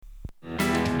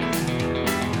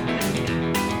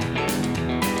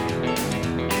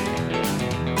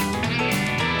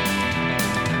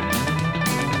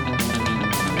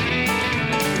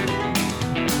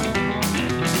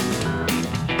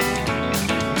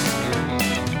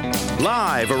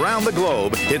Live around the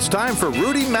globe, it's time for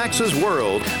Rudy Maxa's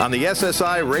World on the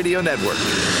SSI Radio Network.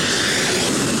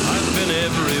 I've been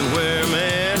everywhere,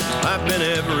 man. I've been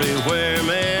everywhere,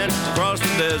 man. Across the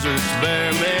deserts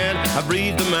bare, man. I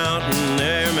breathe the mountain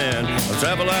air, man. Of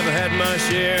travel I've had my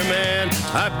share, man.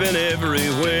 I've been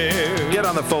everywhere. Get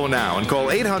on the phone now and call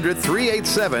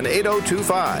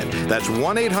 800-387-8025. That's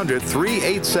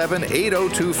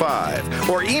 1-800-387-8025.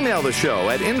 Or email the show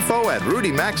at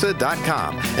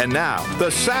info@rudymaxa.com. And now, the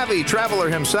savvy traveler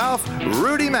himself,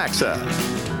 Rudy Maxa.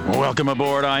 Welcome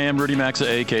aboard. I am Rudy Maxa,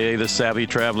 a.k.a. The Savvy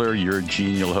Traveler, your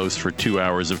genial host for 2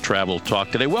 hours of travel talk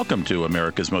today. Welcome to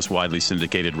America's most widely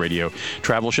syndicated radio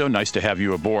travel show. Nice to have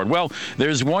you aboard. Well,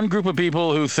 there's one group of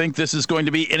people who think this is going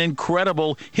to be an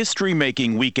incredible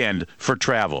history-making weekend for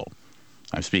travel.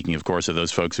 I'm speaking, of course, of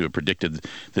those folks who have predicted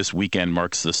this weekend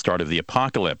marks the start of the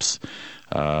apocalypse.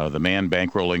 The man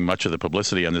bankrolling much of the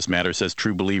publicity on this matter says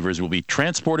true believers will be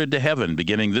transported to heaven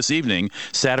beginning this evening,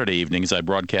 Saturday evening, as I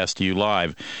broadcast to you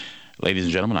live. Ladies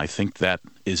and gentlemen, I think that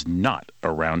is not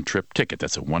a round-trip ticket.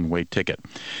 That's a one-way ticket.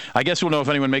 I guess we'll know if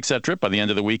anyone makes that trip by the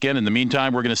end of the weekend. In the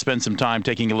meantime, we're going to spend some time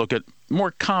taking a look at more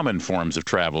common forms of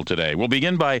travel today. We'll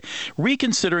begin by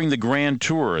reconsidering the Grand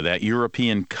Tour, that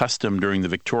European custom during the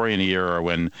Victorian era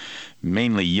when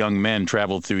mainly young men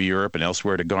traveled through Europe and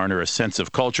elsewhere to garner a sense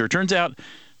of culture. Turns out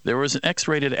there was an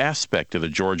X-rated aspect of the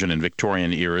Georgian and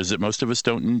Victorian eras that most of us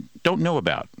don't know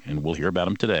about, and we'll hear about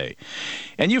them today.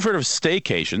 And you've heard of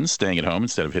staycations, staying at home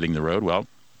instead of hitting the road. Well,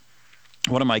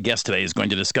 one of my guests today is going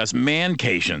to discuss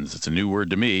mancations. It's a new word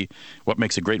to me. What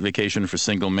makes a great vacation for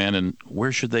single men, and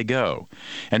where should they go?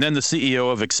 And then the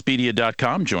CEO of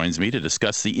Expedia.com joins me to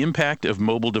discuss the impact of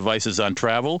mobile devices on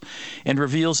travel and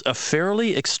reveals a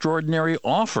fairly extraordinary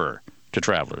offer to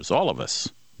travelers, all of us.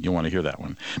 You'll want to hear that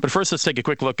one. But first, let's take a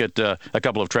quick look at a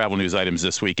couple of travel news items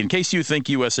this week. In case you think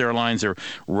U.S. airlines are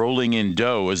rolling in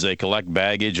dough as they collect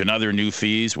baggage and other new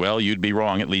fees, well, you'd be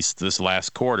wrong, at least this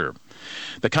last quarter.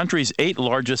 The country's 8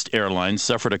 largest airlines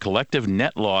suffered a collective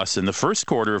net loss in the first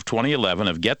quarter of 2011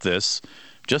 of, get this,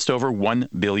 just over $1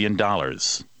 billion.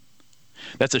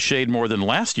 That's a shade more than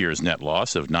last year's net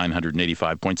loss of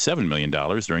 $985.7 million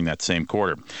during that same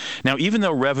quarter. Now, even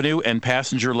though revenue and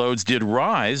passenger loads did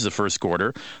rise the first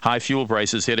quarter, high fuel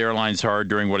prices hit airlines hard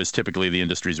during what is typically the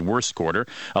industry's worst quarter.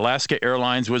 Alaska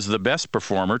Airlines was the best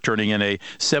performer, turning in a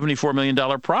 $74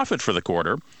 million profit for the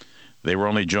quarter.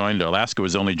 Alaska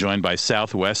was only joined by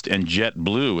Southwest and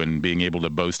JetBlue in being able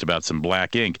to boast about some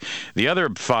black ink. The other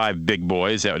 5 big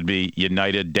boys, that would be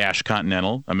United, Dash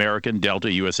Continental, American,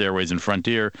 Delta, U.S. Airways, and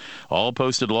Frontier, all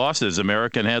posted losses.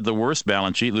 American had the worst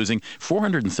balance sheet, losing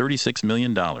 $436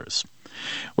 million.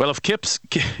 Well, if kicks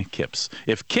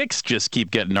just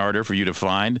keep getting harder for you to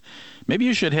find, maybe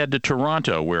you should head to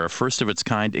Toronto, where a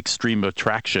first-of-its-kind extreme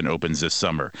attraction opens this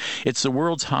summer. It's the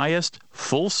world's highest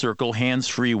full-circle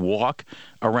hands-free walk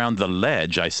around the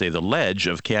ledge,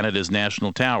 of Canada's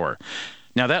National Tower.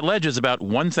 Now, that ledge is about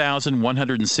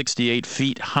 1,168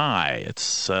 feet high.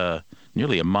 It's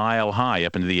nearly a mile high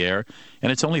up into the air, and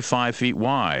it's only 5 feet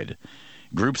wide.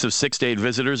 Groups of 6 to 8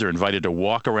 visitors are invited to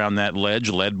walk around that ledge,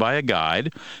 led by a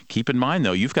guide. Keep in mind,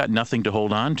 though, you've got nothing to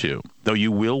hold on to, though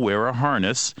you will wear a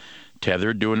harness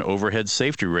tethered to an overhead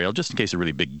safety rail just in case a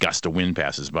really big gust of wind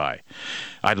passes by.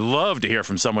 I'd love to hear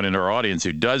from someone in our audience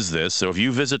who does this, so if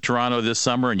you visit Toronto this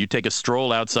summer and you take a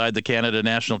stroll outside the Canada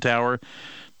National Tower,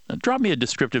 drop me a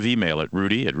descriptive email at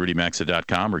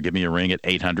rudy@rudymaxa.com or give me a ring at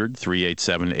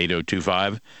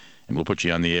 800-387-8025. And we'll put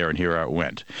you on the air and hear how it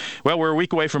went. Well, we're a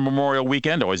week away from Memorial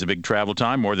Weekend, always a big travel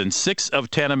time. More than 6 of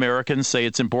 10 Americans say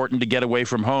it's important to get away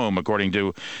from home, according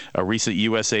to a recent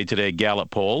USA Today Gallup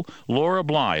poll. Laura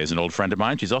Bly is an old friend of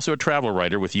mine. She's also a travel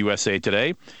writer with USA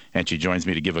Today, and she joins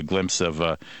me to give a glimpse of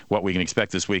what we can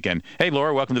expect this weekend. Hey,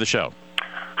 Laura, welcome to the show.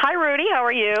 Hi, Rudy. How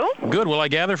are you? Good. Well, I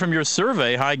gather from your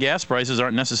survey, high gas prices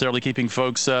aren't necessarily keeping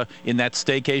folks in that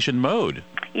staycation mode.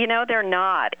 You know, they're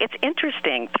not. It's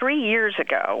interesting. 3 years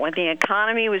ago, when the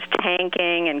economy was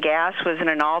tanking and gas was at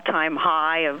an all-time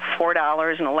high of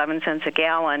 $4.11 a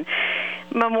gallon,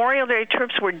 Memorial Day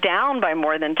trips were down by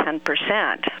more than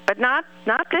 10%. But not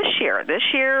this year. This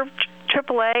year,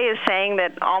 AAA is saying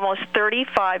that almost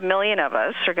 35 million of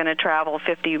us are going to travel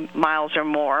 50 miles or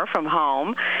more from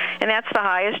home, and that's the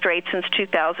highest rate since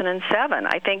 2007.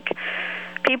 I think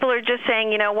people are just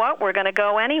saying, you know what, we're going to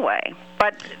go anyway.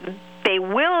 But they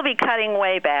will be cutting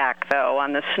way back, though,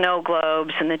 on the snow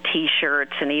globes and the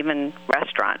T-shirts and even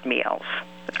restaurant meals.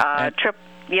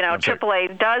 AAA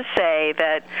does say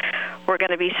that we're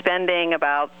going to be spending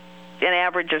about an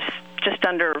average of just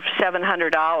under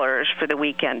 $700 for the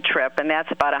weekend trip, and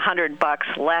that's about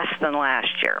 $100 less than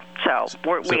last year. So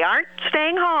we aren't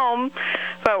staying home,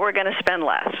 but we're going to spend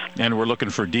less. And we're looking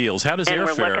for deals. How does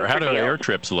airfare? How do air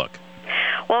trips look?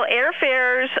 Well,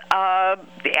 airfares,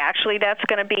 actually, that's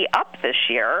going to be up this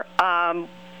year.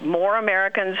 More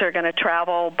Americans are going to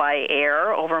travel by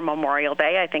air over Memorial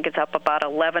Day. I think it's up about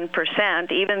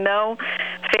 11%, even though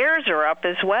fares are up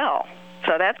as well.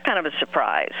 So that's kind of a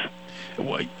surprise.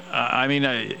 Well, I mean,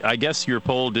 I guess your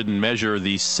poll didn't measure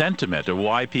the sentiment of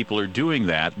why people are doing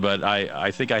that, but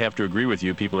I think I have to agree with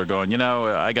you. People are going,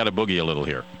 I got to boogie a little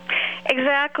here.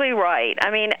 Exactly right. I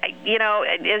mean, as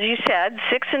you said,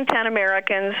 6 in 10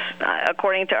 Americans,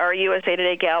 according to our USA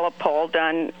Today Gallup poll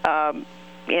done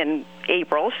in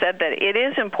April, said that it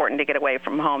is important to get away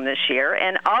from home this year.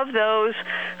 And of those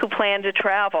who plan to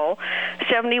travel,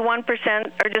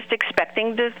 71% are just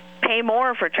expecting to pay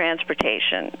more for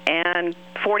transportation. And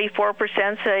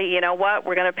 44% say, you know what,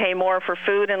 we're going to pay more for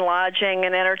food and lodging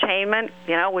and entertainment.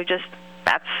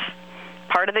 That's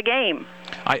part of the game.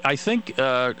 I think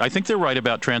they're right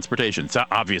about transportation. So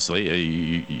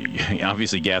obviously,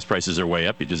 gas prices are way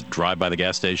up. You just drive by the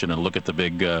gas station and look at the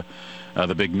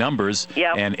big numbers.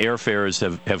 Yep. And airfares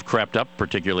have crept up,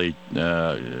 particularly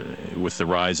with the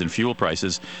rise in fuel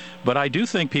prices. But I do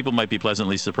think people might be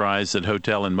pleasantly surprised that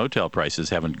hotel and motel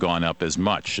prices haven't gone up as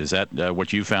much. Is that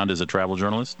what you found as a travel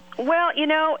journalist? Well,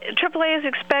 AAA is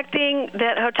expecting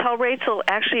that hotel rates will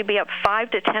actually be up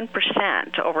 5 to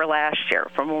 10% over last year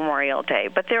for Memorial Day.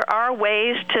 But there are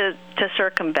ways to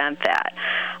circumvent that.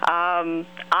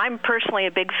 I'm personally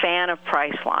a big fan of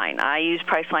Priceline. I use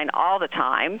Priceline all the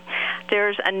time.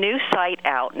 There's a new site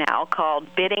out now called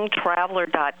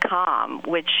biddingtraveler.com,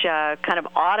 which kind of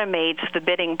automates the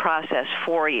bidding process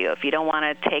for you if you don't want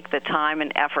to take the time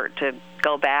and effort to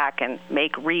go back and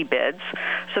make rebids.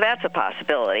 So that's a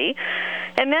possibility.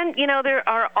 And then, there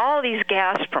are all these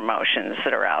gas promotions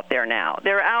that are out there now.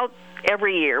 They're out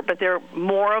every year, but there are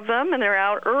more of them, and they're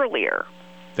out earlier.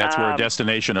 That's where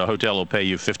a hotel will pay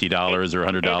you $50 or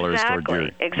 $100 toward your...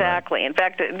 Exactly. Right. In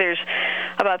fact, there's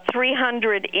about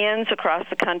 300 inns across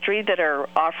the country that are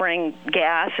offering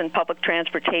gas and public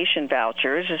transportation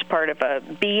vouchers as part of a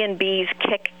B&B's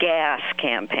Kick Gas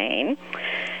campaign.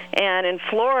 And in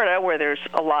Florida, where there's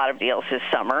a lot of deals this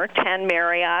summer, 10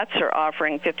 Marriotts are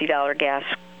offering $50 gas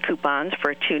coupons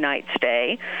for a 2-night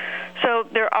stay. So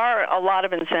there are a lot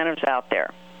of incentives out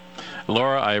there.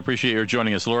 Laura, I appreciate your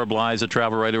joining us. Laura Bly is a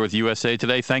travel writer with USA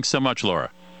Today. Thanks so much, Laura.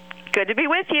 Good to be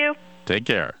with you. Take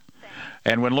care.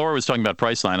 And when Laura was talking about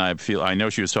Priceline, I know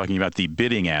she was talking about the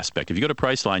bidding aspect. If you go to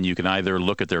Priceline, you can either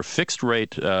look at their fixed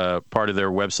rate part of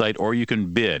their website, or you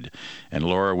can bid. And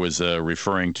Laura was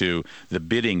referring to the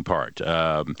bidding part.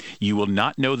 You will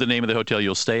not know the name of the hotel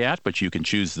you'll stay at, but you can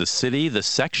choose the city, the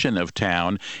section of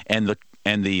town, and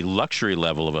the luxury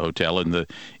level of a hotel in the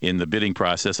bidding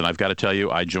process. And I've got to tell you,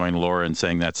 I join Laura in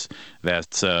saying that's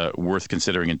worth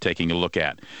considering and taking a look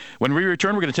at. When we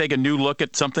return, we're going to take a new look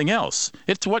at something else.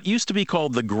 It's what used to be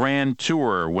called the Grand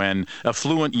Tour, when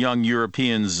affluent young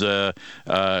Europeans,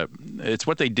 it's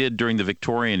what they did during the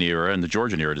Victorian era and the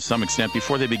Georgian era to some extent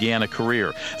before they began a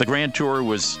career. The Grand Tour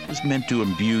was meant to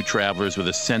imbue travelers with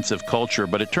a sense of culture,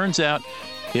 but it turns out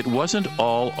it wasn't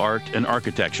all art and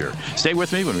architecture. Stay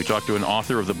with me when we talk to an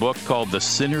author of the book called The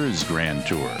Sinner's Grand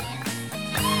Tour.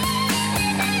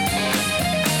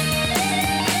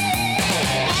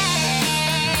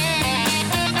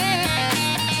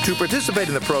 To participate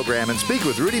in the program and speak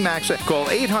with Rudy Maxa, call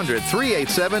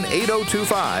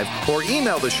 800-387-8025 or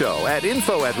email the show at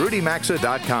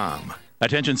info@rudymaxa.com.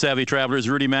 Attention savvy travelers,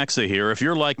 Rudy Maxa here. If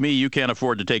you're like me, you can't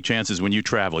afford to take chances when you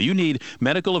travel. You need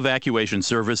medical evacuation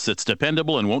service that's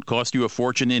dependable and won't cost you a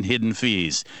fortune in hidden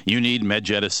fees. You need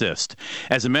MedJet Assist.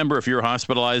 As a member, if you're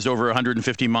hospitalized over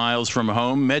 150 miles from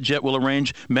home, MedJet will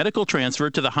arrange medical transfer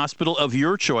to the hospital of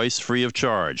your choice free of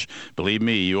charge. Believe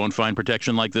me, you won't find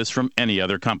protection like this from any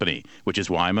other company, which is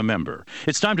why I'm a member.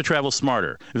 It's time to travel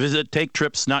smarter. Visit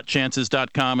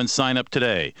TakeTripsNotChances.com and sign up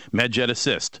today. MedJet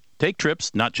Assist. Take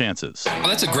trips, not chances. Oh,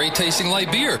 that's a great tasting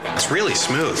light beer. It's really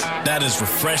smooth. That is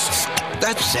refreshing.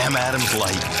 That's Sam Adams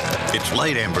Light. Its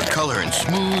light amber color and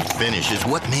smooth finish is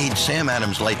what made Sam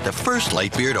Adams Light the first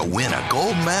light beer to win a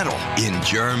gold medal in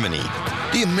Germany.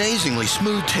 The amazingly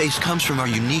smooth taste comes from our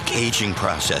unique aging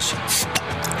process.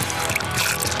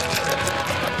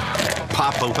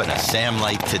 Pop open a Sam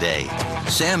Light today.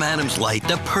 Sam Adams Light,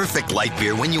 the perfect light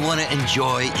beer when you want to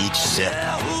enjoy each sip.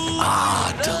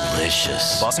 Ah,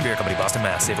 delicious. Boston Beer Company, Boston,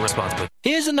 Mass. Save responsibly.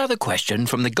 Here's another question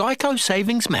from the Geico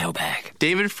Savings Mailbag.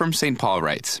 David from St. Paul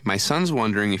writes, my son's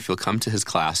wondering if you'll come to his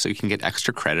class so he can get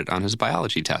extra credit on his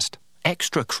biology test.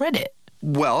 extra credit?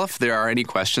 Well, if there are any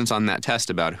questions on that test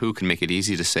about who can make it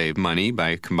easy to save money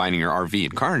by combining your RV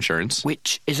and car insurance,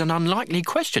 Which is an unlikely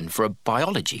question for a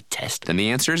biology test. then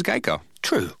the answer is Geico.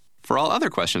 True. For all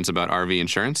other questions about RV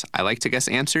insurance, I like to guess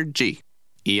answer G,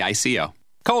 EICO.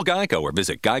 Call Geico or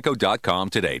visit geico.com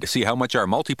today to see how much our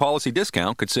multi-policy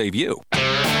discount could save you.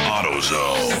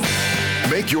 AutoZone.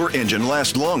 Make your engine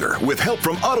last longer with help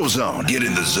from AutoZone. Get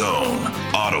in the zone.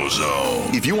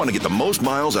 AutoZone. If you want to get the most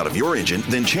miles out of your engine,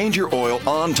 then change your oil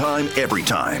on time, every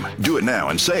time. Do it now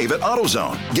and save at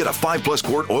AutoZone. Get a 5+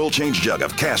 quart oil change jug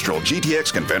of Castrol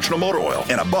GTX conventional motor oil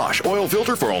and a Bosch oil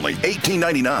filter for only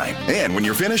 $18.99. And when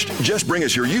you're finished, just bring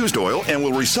us your used oil and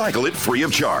we'll recycle it free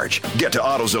of charge. Get to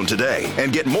AutoZone today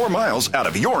and get more miles out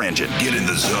of your engine. Get in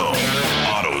the zone.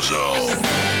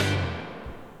 AutoZone.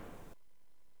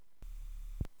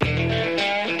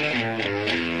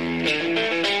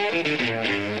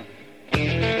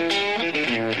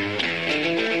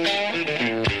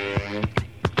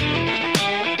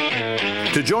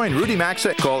 To join Rudy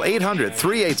Maxa, call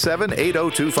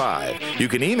 800-387-8025. You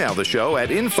can email the show at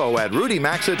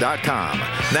info@rudymaxa.com.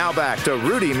 Now back to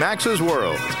Rudy Maxa's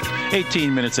World.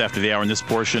 18 minutes after the hour, and this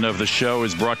portion of the show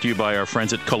is brought to you by our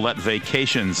friends at Colette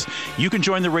Vacations. You can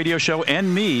join the radio show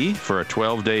and me for a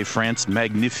 12-day France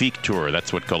Magnifique tour.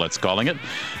 That's what Colette's calling it.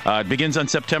 It begins on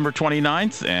September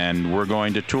 29th, and we're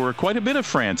going to tour quite a bit of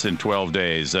France in 12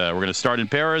 days. We're going to start in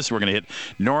Paris. We're going to hit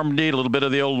Normandy, a little bit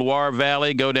of the old Loire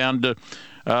Valley, go down to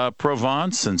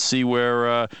Provence and see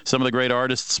where some of the great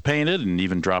artists painted, and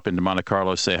even drop into Monte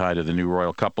Carlo, say hi to the new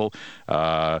royal couple.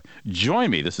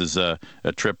 Join me. This is a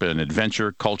trip in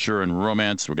adventure, culture, and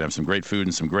romance. We're going to have some great food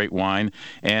and some great wine.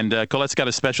 And Colette's got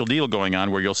a special deal going on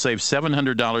where you'll save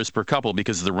 $700 per couple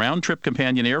because the round-trip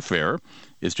companion airfare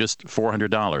is just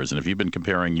 $400. And if you've been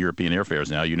comparing European airfares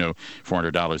now, you know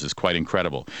 $400 is quite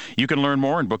incredible. You can learn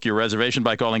more and book your reservation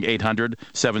by calling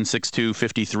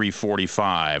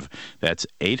 800-762-5345. That's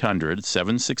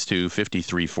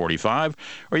 800-762-5345.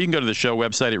 Or you can go to the show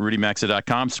website at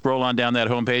rudymaxa.com, scroll on down that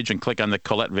homepage, and click on the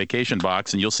Colette Vacation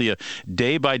box, and you'll see a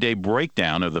day-by-day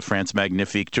breakdown of the France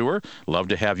Magnifique tour. Love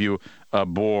to have you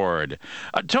aboard.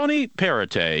 Tony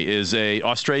Perrottet is an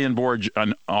Australian-born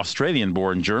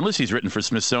journalist. He's written for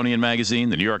Smithsonian Magazine,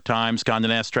 the New York Times, Condé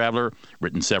Nast Traveler,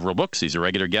 written several books. He's a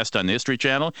regular guest on the History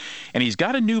Channel, and he's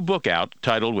got a new book out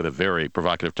titled, with a very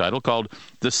provocative title, called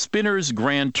The Spinner's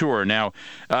Grand Tour. Now,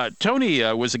 Tony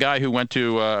was a guy who went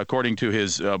to, according to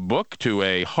his book, to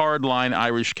a hardline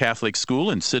Irish Catholic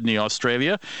school in Sydney,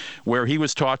 Australia, where he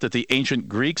was taught that the ancient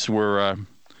Greeks were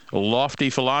lofty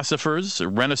philosophers,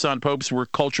 Renaissance popes were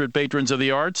cultured patrons of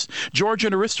the arts,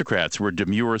 Georgian aristocrats were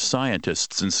demure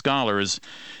scientists and scholars,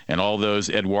 and all those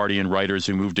Edwardian writers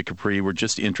who moved to Capri were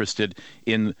just interested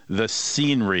in the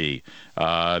scenery.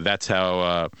 That's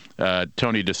how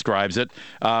Tony describes it.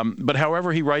 But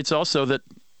however, he writes also that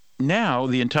now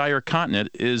the entire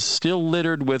continent is still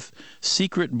littered with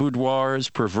secret boudoirs,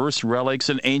 perverse relics,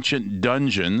 and ancient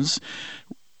dungeons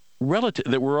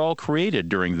that were all created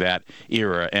during that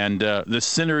era. And the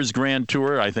Sinner's Grand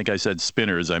Tour, I think I said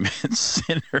spinners, I meant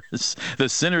sinners. The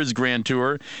Sinner's Grand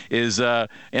Tour is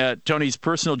Tony's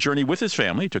personal journey with his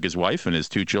family. He took his wife and his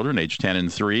two children, aged 10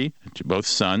 and 3, both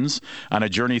sons, on a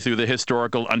journey through the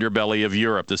historical underbelly of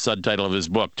Europe, the subtitle of his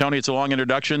book. Tony, it's a long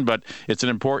introduction, but it's an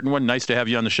important one. Nice to have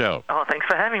you on the show. Oh, thanks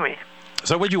for having me.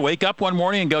 So would you wake up one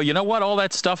morning and go, you know what, all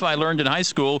that stuff I learned in high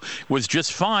school was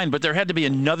just fine, but there had to be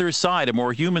another side, a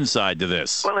more human side to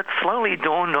this? Well, it slowly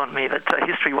dawned on me that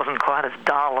history wasn't quite as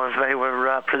dull as they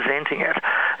were presenting it.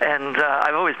 And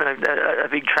I've always been a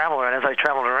big traveler, and as I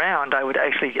traveled around, I would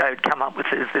come up with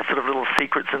this sort of little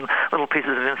secrets and little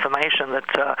pieces of information that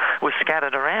were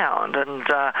scattered around. And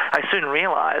I soon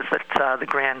realized that the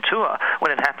Grand Tour,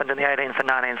 when it happened in the 18th and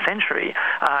 19th century,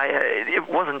 it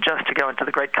wasn't just to go into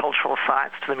the great cultural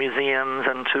sites, to the museums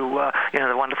and to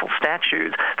the wonderful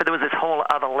statues, but there was this whole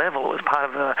other level. It was part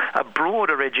of a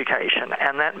broader education,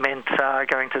 and that meant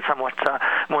going to somewhat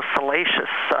more salacious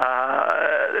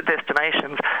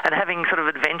destinations and having sort of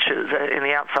adventures in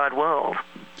the outside world.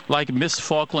 Like Miss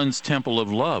Falkland's Temple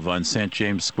of Love on St.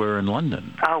 James Square in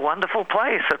London. A wonderful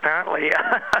place, apparently.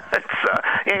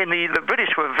 The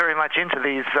British were very much into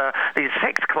these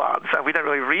sex clubs. We don't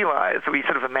really realize. We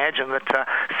sort of imagine that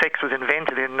sex was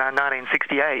invented in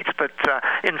 1968, but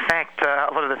in fact,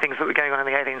 a lot of the things that were going on in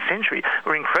the 18th century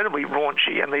were incredibly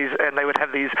raunchy, and they would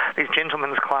have these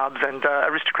gentlemen's clubs, and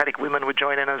aristocratic women would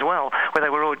join in as well, where they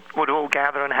would all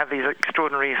gather and have these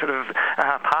extraordinary sort of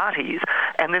parties.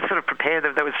 and this sort of prepared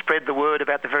them. They would spread the word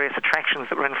about the various attractions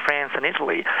that were in France and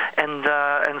Italy, and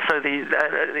so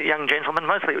the young gentlemen,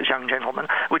 mostly it was young gentlemen,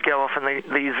 would go off on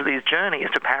these journeys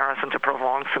to Paris and to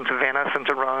Provence and to Venice and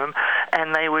to Rome,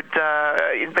 and they would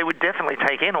definitely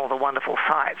take in all the wonderful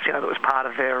sights, that was part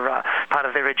of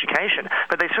their education,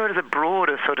 but they saw it as a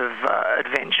broader sort of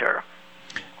adventure.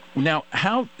 Now,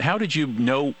 how did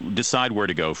you decide where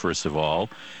to go, first of all?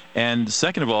 And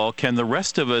second of all, can the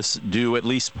rest of us do at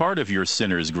least part of your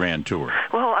Sinners Grand Tour?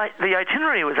 Well, the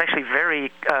itinerary was actually very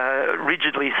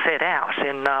rigidly set out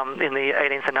in the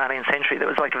 18th and 19th century. There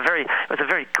was it was a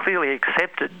very clearly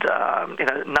accepted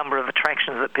number of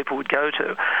attractions that people would go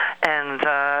to, and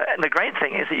the great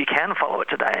thing is that you can follow it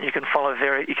today, and you can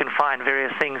find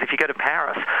various things. If you go to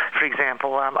Paris, for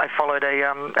example, I followed a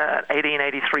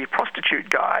 1883 prostitute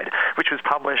guide, which was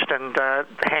published and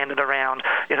handed around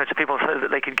to people so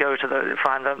that they could go to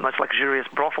find the most luxurious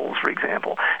brothels, for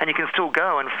example, and you can still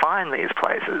go and find these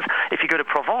places. If you go to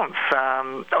Provence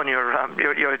on your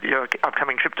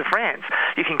upcoming trip to France,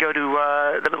 you can go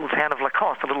to the little town of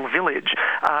Lacoste, a little village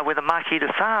where the Marquis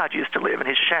de Sade used to live, and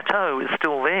his chateau is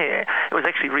still there. It was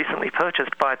actually recently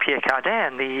purchased by Pierre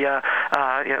Cardin, the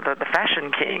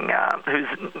fashion king, who's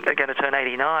going to turn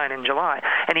 89 in July,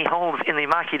 and he holds, in the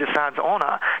Marquis de Sade's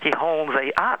honor, he holds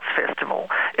a arts festival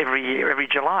every year, every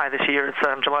July. This year it's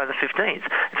July the 15th.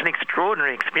 It's an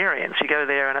extraordinary experience. You go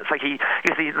there and it's like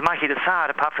the Marquis de Sade,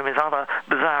 apart from his other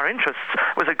bizarre interests,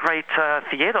 was a great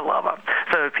theatre lover.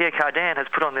 So Pierre Cardin has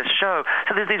put on this show.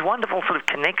 So there's these wonderful sort of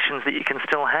connections that you can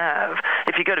still have.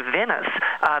 If you go to Venice,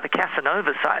 the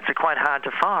Casanova sites are quite hard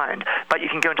to find, but you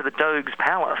can go into the Doge's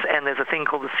Palace, and there's a thing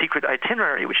called the Secret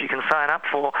Itinerary, which you can sign up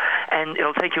for, and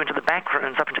it'll take you into the back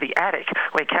rooms, up into the attic,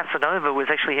 where Casanova was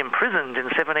actually imprisoned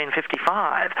in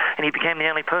 1755, and he became the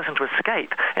only person to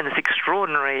escape in this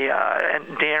extraordinary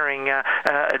and daring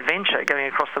adventure going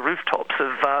across the rooftops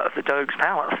of the Doge's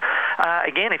Palace.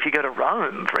 Again, if you go to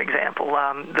Rome, for example,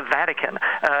 the Vatican,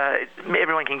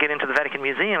 everyone can get into the Vatican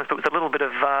museums, but with a little bit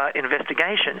of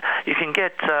investigation, you can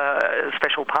get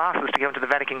special passes to go into the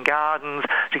Vatican gardens,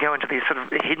 to go into these sort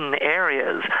of hidden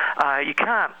areas. You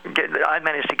can't get. I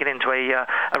managed to get into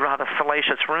a rather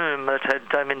salacious room that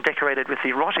had been decorated with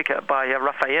erotica by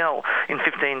Raphael in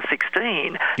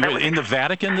 1516. In the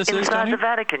Vatican, this is, inside the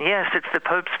Vatican, yes. It's the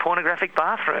Pope's pornographic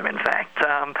bathroom, in fact.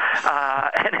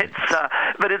 And it's,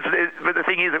 but the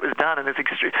thing is, it was done in this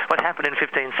extreme. What happened in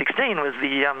 1516 was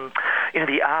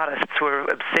the artists were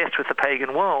obsessed with the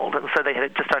pagan world, and so they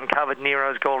had just uncovered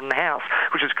Nero's Golden House,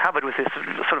 which was covered with this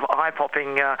sort of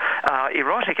eye-popping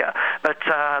erotica. But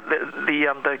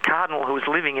the cardinal who was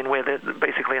living in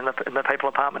basically in the papal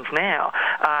apartments now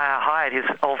hired his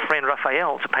old friend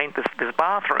Raphael to paint this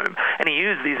bathroom, and he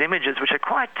used these images which are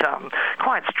quite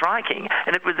striking.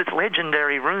 And it was this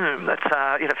legendary room that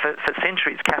for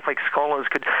centuries Catholic scholars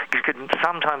could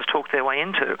sometimes talk their way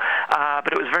into,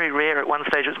 but it was very rare. At one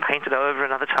stage it was painted over,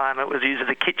 another time it was used as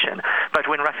a kitchen. But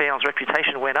when Raphael's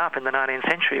reputation went up in the 19th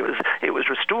century, it was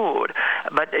restored.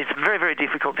 But it's very, very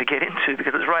difficult to get into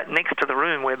because it's right next to the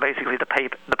room where basically the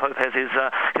Pope has his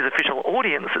official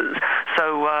audiences.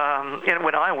 So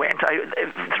when I went,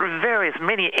 through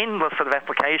many endless sort of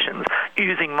applications,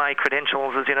 using my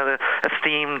credentials as the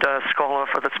esteemed scholar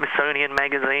for the Smithsonian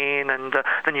Magazine and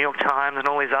the New York Times and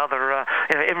all these other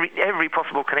every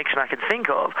possible connection I could think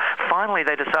of. Finally,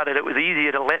 they decided it was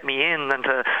easier to let me in than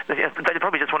to. They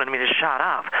probably just wanted me to shut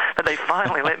up, but they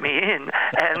finally let me in,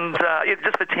 and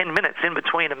just for 10 minutes in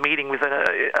between a meeting with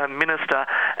a minister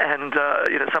and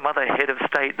some other head of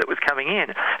state that was coming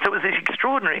in. So it was this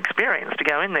extraordinary experience to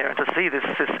go in there and to see this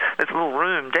little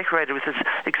room decorated with this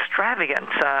extravagant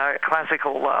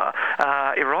classical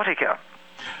erotica.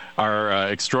 Our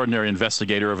extraordinary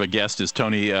investigator of a guest is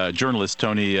journalist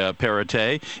Tony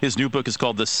Perrottet. His new book is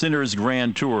called The Sinners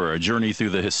Grand Tour, A Journey Through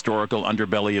the Historical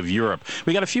Underbelly of Europe.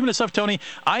 We got a few minutes left, Tony.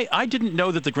 I didn't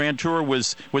know that the Grand Tour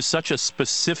was such a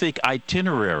specific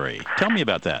itinerary. Tell me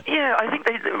about that. Yeah, I think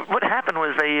what happened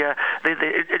was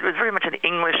it was very much an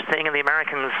English thing, and the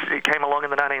Americans came along in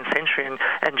the 19th century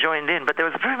and joined in. But there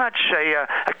was very much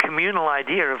a communal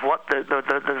idea of what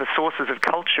the sources of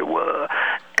culture were,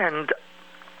 and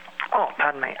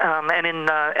pardon me. And in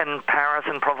Paris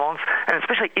and Provence, and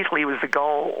especially Italy was the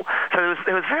goal. So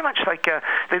there was very much like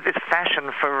this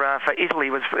fashion for Italy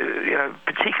was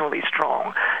particularly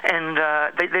strong, and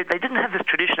they didn't have this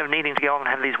tradition of needing to go on and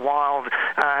have these wild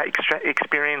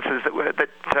experiences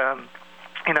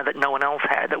that no one else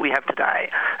had, that we have today.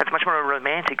 It's much more a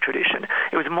romantic tradition.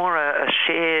 It was more a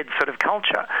shared sort of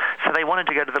culture. So So they wanted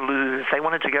to go to the Louvre, they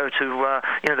wanted to go to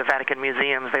the Vatican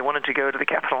museums, they wanted to go to the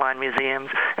Capitoline museums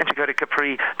and to go to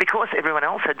Capri because everyone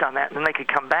else had done that, and then they could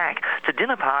come back to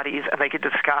dinner parties and they could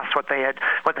discuss what they had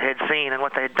seen and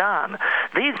what they had done.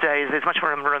 These days, there's much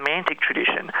more of a romantic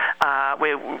tradition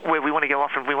where we want to go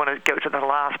off and we want to go to the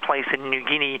last place in New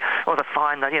Guinea, or to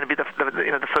find be the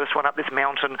first one up this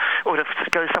mountain, or to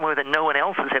go somewhere that no one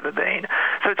else has ever been.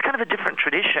 So it's kind of a different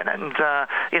tradition, and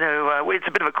it's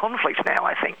a bit of a conflict now,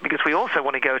 I think, because we also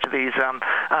want to go to these to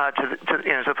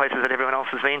the places that everyone else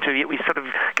has been to, yet we sort of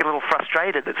get a little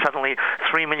frustrated that suddenly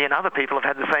 3 million other people have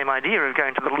had the same idea of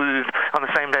going to the Louvre on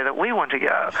the same day that we want to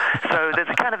go. So there's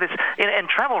kind of this, and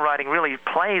travel writing really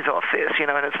plays off this, and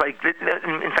it's like,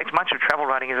 in fact, much of travel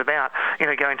writing is about,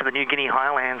 going to the New Guinea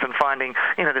highlands and finding,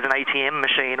 there's an ATM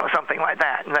machine or something like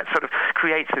that, and that sort of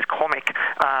creates this comic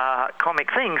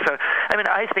thing. So,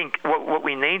 I think what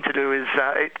we need to do is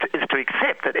to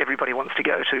accept that everybody wants to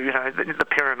go to, the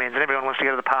pyramids, and everyone wants to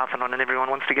go to the Parthenon, and everyone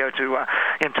wants to go to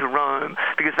Rome,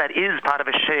 because that is part of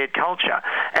a shared culture.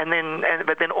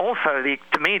 But then also,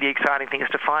 to me, the exciting thing is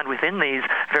to find within these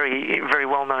very, very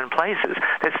well-known places,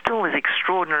 there's still these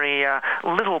extraordinary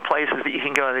little places that you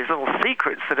can go, these little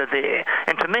secrets that are there.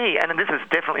 And to me, and this is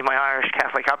definitely my Irish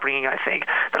Catholic upbringing, I think,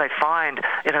 that I find,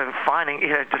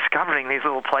 discovering these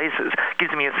little places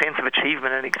gives me a sense of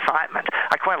achievement and excitement.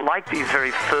 I quite like these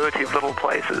very furtive little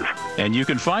places. And you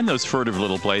can find those furtive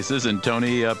little places in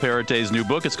Tony Perette's new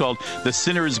book. It's called The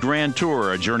Sinner's Grand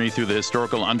Tour, a journey through the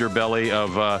historical underbelly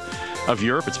of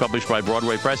Europe. It's published by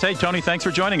Broadway Press. Hey, Tony, thanks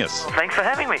for joining us. Well, thanks for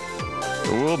having me.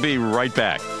 We'll be right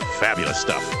back. Fabulous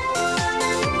stuff.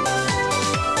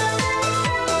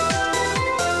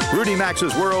 Rudy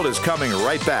Maxa's World is coming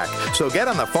right back, so get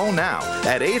on the phone now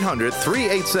at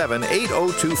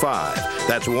 800-387-8025.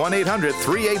 That's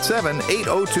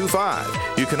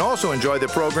 1-800-387-8025. You can also enjoy the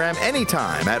program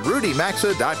anytime at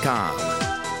rudymaxa.com.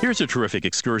 Here's a terrific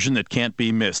excursion that can't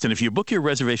be missed, and if you book your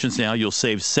reservations now, you'll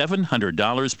save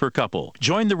 $700 per couple.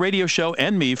 Join the radio show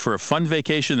and me for a fun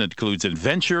vacation that includes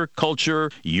adventure, culture,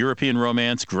 European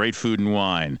romance, great food, and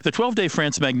wine. The 12-day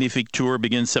France Magnifique tour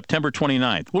begins September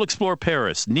 29th. We'll explore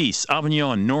Paris, Nice,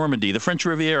 Avignon, Normandy, the French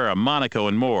Riviera, Monaco,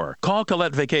 and more. Call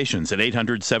Colette Vacations at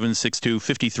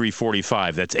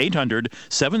 800-762-5345. That's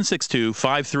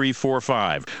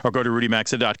 800-762-5345. Or go to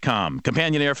rudymaxa.com.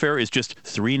 Companion airfare is just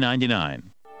 $3.99.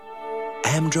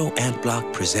 Amdro Ant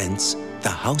Block presents The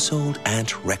Household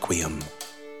Ant Requiem.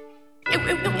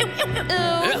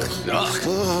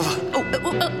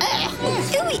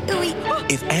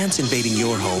 If ants invading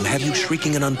your home have you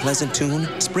shrieking an unpleasant tune,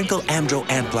 sprinkle Amdro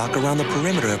Ant Block around the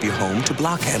perimeter of your home to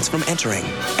block ants from entering.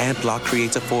 Ant Block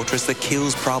creates a fortress that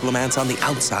kills problem ants on the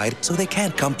outside so they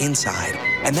can't come inside.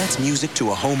 And that's music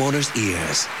to a homeowner's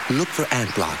ears. Look for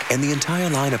Ant Block and the entire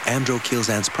line of Amdro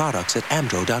Kills Ants products at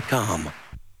amdro.com.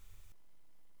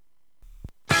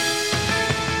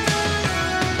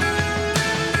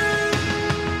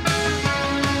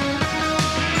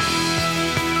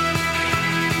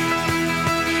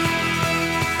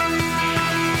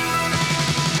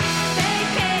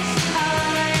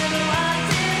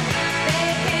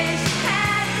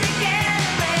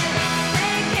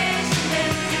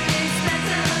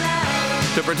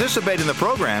 To participate in the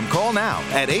program, call now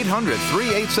at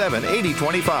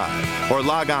 800-387-8025 or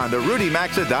log on to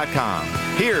rudymaxa.com.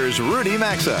 Here's Rudy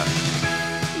Maxa.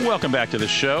 Welcome back to the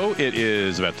show. It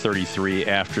is about 33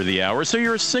 after the hour. So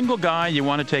you're a single guy, you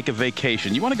want to take a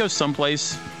vacation. You want to go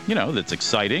someplace, that's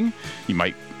exciting. You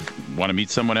might want to meet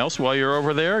someone else while you're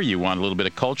over there. You want a little bit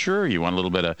of culture. You want a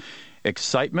little bit of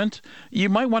excitement. You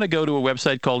might want to go to a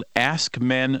website called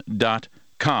AskMen.com.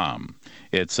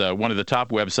 It's one of the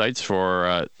top websites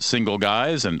for single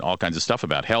guys and all kinds of stuff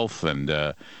about health and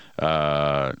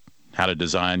how to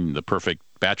design the perfect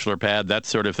bachelor pad, that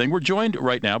sort of thing. We're joined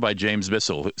right now by James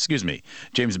Bassel,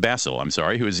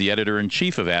 who is the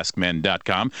editor-in-chief of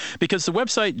AskMen.com, because the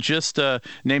website just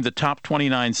named the top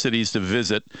 29 cities to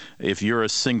visit if you're a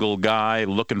single guy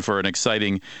looking for an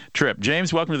exciting trip.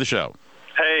 James, welcome to the show.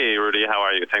 Hey, Rudy. How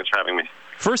are you? Thanks for having me.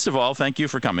 First of all, thank you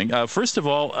for coming. How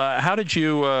did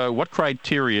you? What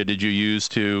criteria did you use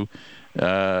to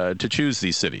choose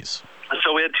these cities?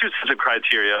 So we had two sets of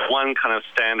criteria. One kind of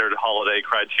standard holiday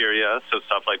criteria, so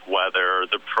stuff like weather,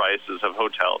 the prices of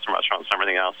hotels and restaurants and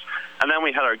everything else. And then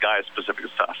we had our guy-specific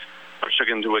stuff, which took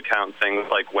into account things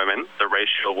like women, the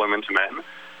ratio of women to men,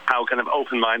 how kind of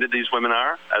open-minded these women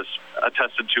are, as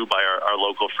attested to by our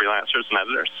local freelancers and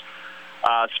editors.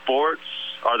 Sports.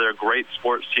 Are there great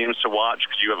sports teams to watch?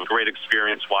 Could you have a great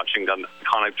experience watching an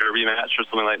iconic derby match or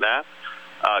something like that?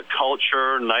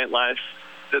 Culture, nightlife.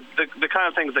 the kind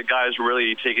of things that guys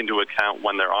really take into account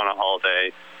when they're on a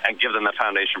holiday and give them the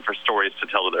foundation for stories to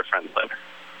tell to their friends later.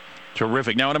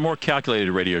 Terrific. Now, in a more calculated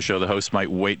radio show, the host might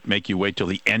make you wait till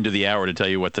the end of the hour to tell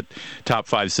you what the top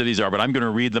 5 cities are, but I'm going to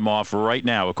read them off right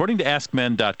now. According to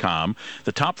AskMen.com,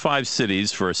 the top 5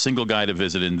 cities for a single guy to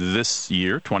visit in this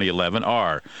year, 2011,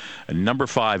 are number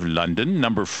 5, London,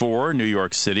 number 4, New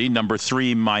York City, number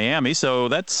 3, Miami, so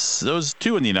that's those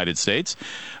 2 in the United States,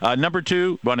 number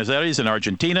 2, Buenos Aires in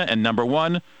Argentina, and number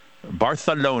 1,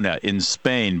 Barcelona in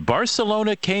Spain.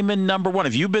 Barcelona came in number 1.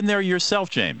 Have you been there yourself,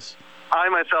 James? I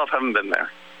myself haven't been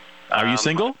there. Are you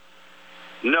single?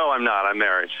 No, I'm not. I'm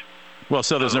married. Well,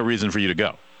 so there's no reason for you to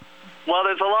go. Well,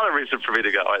 there's a lot of reason for me to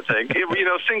go, I think.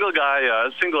 Single guy,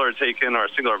 single or taken, or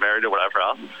single or married, or whatever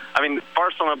else. I mean,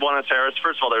 Barcelona, Buenos Aires,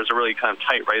 first of all, there's a really kind of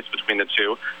tight race between the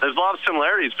two. There's a lot of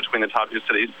similarities between the top 2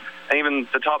 cities, and even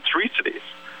the top 3 cities.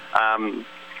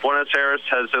 Buenos Aires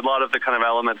has a lot of the kind of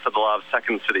elements that a lot of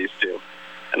second cities do.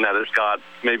 And that it's got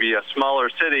maybe a smaller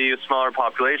city, a smaller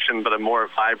population, but a more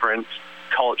vibrant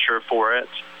culture for it,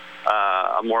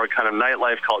 a more kind of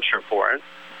nightlife culture for it.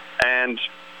 And,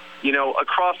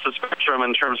 across the spectrum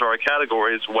in terms of our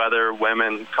categories, weather,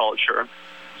 women, culture,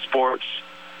 sports,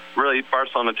 really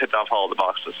Barcelona ticked off all of the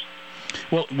boxes.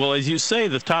 Well, as you say,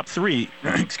 the top 3,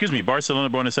 Barcelona,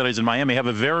 Buenos Aires, and Miami have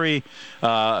a very,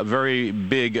 very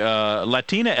big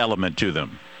Latina element to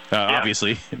them.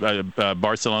 Obviously,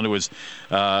 Barcelona was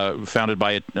founded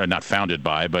by, not founded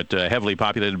by, but heavily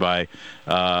populated by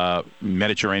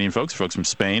Mediterranean folks from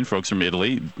Spain, folks from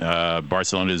Italy.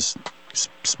 Barcelona is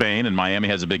Spain, and Miami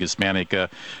has a big Hispanic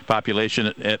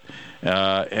population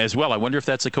as well. I wonder if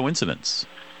that's a coincidence.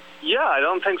 Yeah, I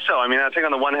don't think so. I mean, I think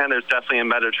on the one hand, there's definitely a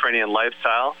Mediterranean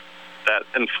lifestyle that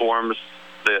informs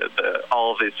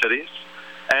all of these cities.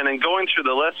 And in going through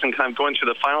the list and kind of going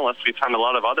through the final list, we found a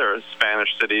lot of other Spanish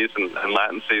cities and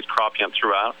Latin cities cropping up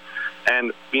throughout.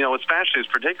 And, with Spanish cities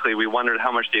particularly, we wondered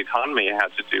how much the economy had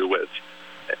to do with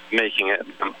making it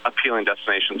appealing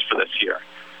destinations for this year.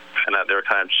 And that they're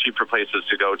kind of cheaper places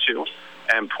to go to.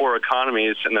 And poor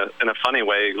economies, in a funny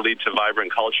way, lead to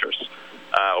vibrant cultures.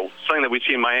 Something that we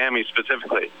see in Miami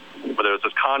specifically, where there was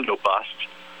this condo bust,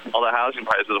 all the housing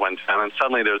prices went down, and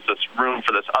suddenly there's this room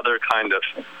for this other kind of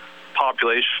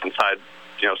population inside,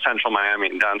 central Miami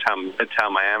and downtown,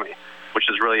 midtown Miami, which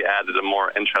has really added a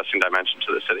more interesting dimension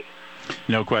to the city.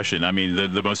 No question. I mean,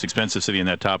 the most expensive city in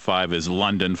that top 5 is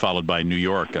London, followed by New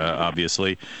York,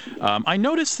 obviously. I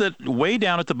noticed that way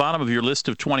down at the bottom of your list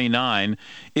of 29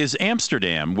 is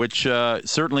Amsterdam, which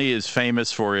certainly is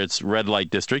famous for its red light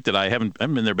district. That I haven't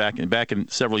been there back in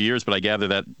several years, but I gather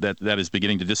that is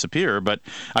beginning to disappear. But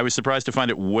I was surprised to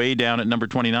find it way down at number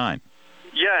 29.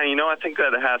 Yeah, I think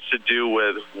that it has to do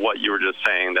with what you were just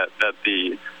saying, not that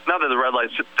the red light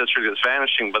district is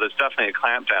vanishing, but there's definitely a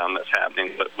clampdown that's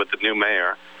happening with the new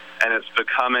mayor, and it's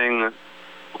becoming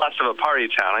less of a party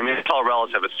town. I mean, it's all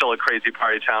relative. It's still a crazy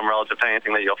party town relative to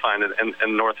anything that you'll find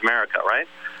in North America, right?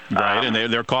 Right, and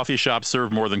their coffee shops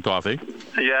serve more than coffee.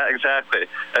 Yeah, exactly.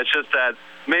 It's just that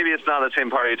maybe it's not the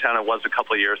same party town it was a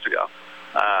couple of years ago.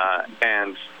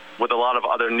 And with a lot of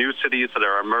other new cities that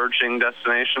are emerging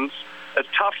destinations, it's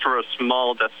tough for a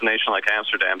small destination like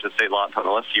Amsterdam to stay locked on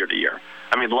the list year to year.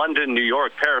 I mean, London, New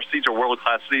York, Paris, these are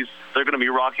world-class cities. They're going to be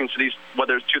rocking cities,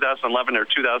 whether it's 2011 or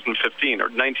 2015 or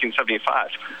 1975.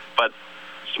 But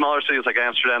smaller cities like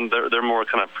Amsterdam, they're more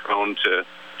kind of prone to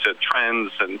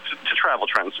trends and to travel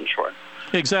trends, in short.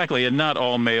 Exactly, and not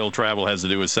all male travel has to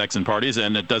do with sex and parties,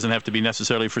 and it doesn't have to be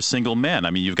necessarily for single men.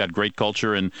 I mean, you've got great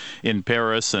culture in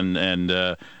Paris and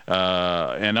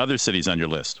other cities on your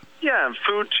list. Yeah, and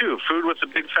food, too. Food was a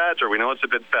big factor. We know it's a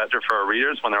big factor for our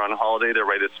readers. When they're on holiday, they're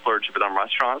ready to splurge a bit on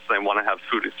restaurants. They want to have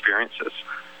food experiences.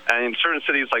 And in certain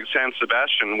cities like San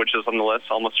Sebastian, which is on the list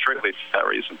almost strictly for that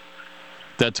reason.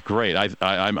 That's great.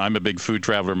 I'm a big food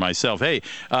traveler myself. Hey,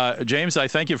 James, I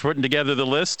thank you for putting together the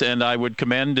list, and I would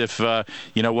commend if,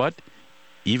 you know what,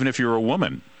 even if you're a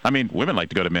woman. I mean, women like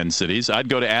to go to men's cities. I'd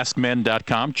go to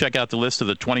AskMen.com, check out the list of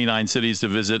the 29 cities to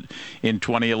visit in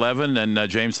 2011. And,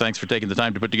 James, thanks for taking the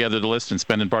time to put together the list and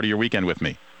spending part of your weekend with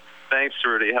me. Thanks,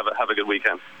 Rudy. Have a good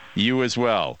weekend. You as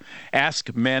well.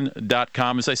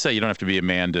 AskMen.com. As I say, you don't have to be a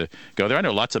man to go there. I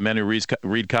know lots of men who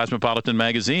read Cosmopolitan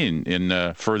magazine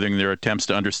in furthering their attempts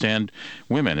to understand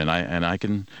women, and I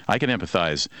can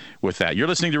empathize with that. You're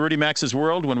listening to Rudy Maxa's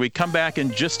World. When we come back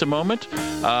in just a moment,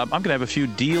 I'm going to have a few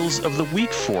deals of the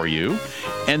week for you,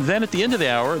 and then at the end of the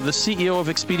hour, the CEO of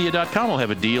Expedia.com will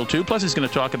have a deal too. Plus, he's going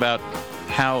to talk about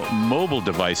how mobile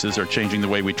devices are changing the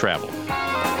way we travel.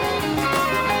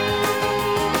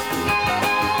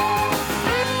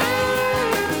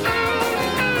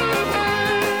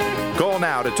 Call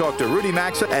now now to talk to Rudy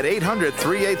Maxa at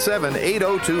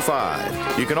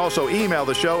 800-387-8025. You can also email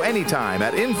the show anytime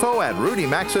at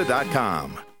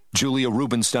info@rudymaxa.com. Julia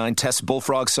Rubenstein tests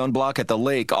Bullfrog sunblock at the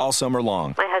lake all summer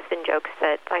long. My husband jokes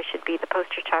that I should be the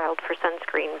poster child for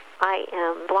sunscreen. I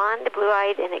am blonde,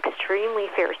 blue-eyed, and extremely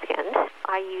fair-skinned.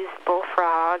 I use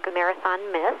Bullfrog Marathon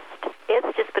Mist.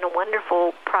 It's just been a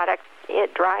wonderful product.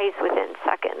 It dries within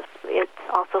seconds. It's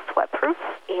also sweat-proof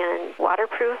and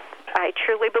waterproof. I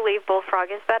truly believe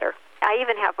Bullfrog is better. I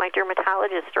even have my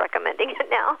dermatologist recommending it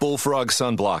now. Bullfrog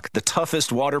sunblock, the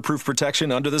toughest waterproof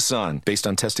protection under the sun, based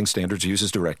on testing standards used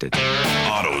as directed.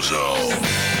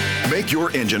 AutoZone. Make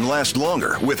your engine last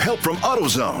longer with help from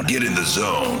AutoZone. Get in the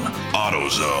zone.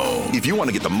 AutoZone. If you want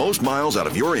to get the most miles out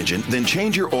of your engine, then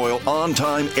change your oil on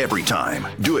time, every time.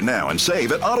 Do it now and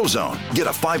save at AutoZone. Get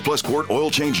a 5+ quart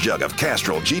oil change jug of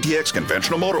Castrol GTX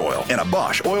conventional motor oil and a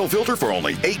Bosch oil filter for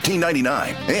only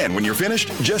 $18.99. And when you're finished,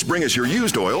 just bring us your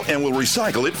used oil and we'll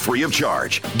recycle it free of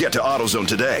charge. Get to AutoZone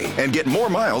today and get more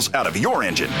miles out of your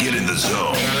engine. Get in the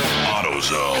zone.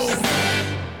 AutoZone.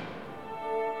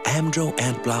 Amdro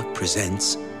Ant Block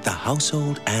presents the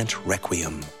Household Ant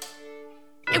Requiem.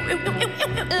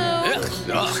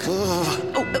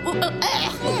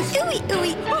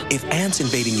 If ants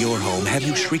invading your home have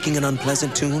you shrieking an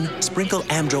unpleasant tune, sprinkle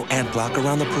Amdro Ant Block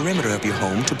around the perimeter of your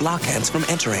home to block ants from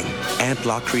entering. Ant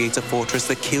Block creates a fortress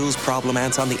that kills problem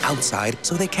ants on the outside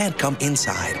so they can't come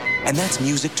inside. And that's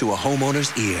music to a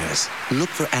homeowner's ears. Look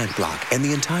for Ant Block and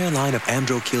the entire line of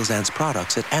Amdro Kills Ants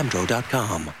products at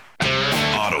amdro.com.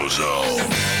 AutoZone.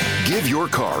 Give your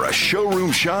car a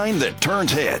showroom shine that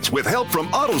turns heads with help from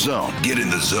AutoZone. Get in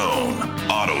the zone.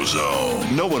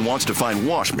 AutoZone. No one wants to find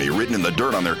 "Wash Me" written in the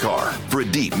dirt on their car. For a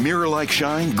deep mirror-like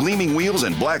shine, gleaming wheels,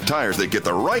 and black tires that get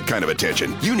the right kind of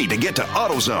attention, you need to get to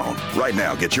AutoZone. Right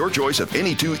now, get your choice of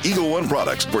any 2 Eagle One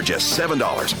products for just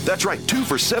 $7. That's right, 2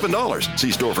 for $7.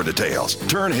 See store for details.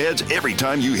 Turn heads every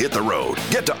time you hit the road.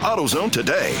 Get to AutoZone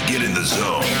today. Get in the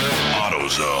zone.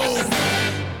 AutoZone.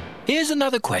 Here's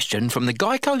another question from the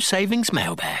Geico Savings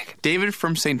Mailbag. David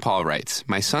from St. Paul writes,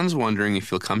 my son's wondering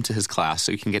if he'll come to his class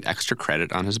so he can get extra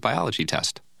credit on his biology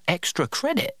test. Extra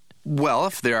credit? Well,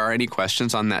 if there are any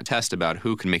questions on that test about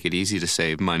who can make it easy to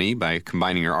save money by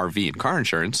combining your RV and car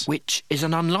insurance, which is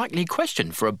an unlikely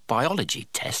question for a biology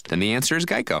test, then the answer is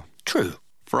Geico. True.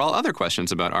 For all other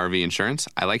questions about RV insurance,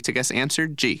 I like to guess answer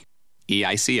G,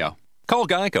 EICO. Call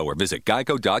Geico or visit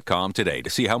geico.com today to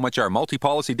see how much our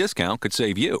multi-policy discount could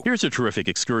save you. Here's a terrific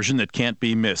excursion that can't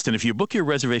be missed, and if you book your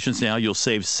reservations now, you'll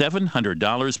save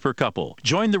 $700 per couple.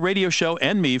 Join the radio show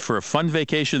and me for a fun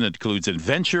vacation that includes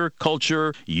adventure,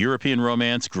 culture, European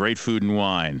romance, great food, and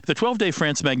wine. The 12-day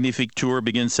France Magnifique tour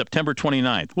begins September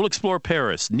 29th. We'll explore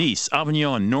Paris, Nice,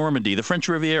 Avignon, Normandy, the French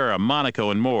Riviera,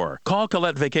 Monaco, and more. Call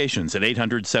Colette Vacations at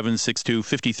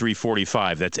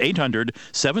 800-762-5345. That's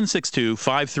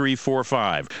 800-762-5345.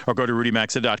 Or go to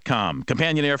rudymaxa.com.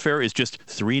 Companion airfare is just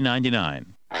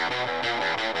 $3.99.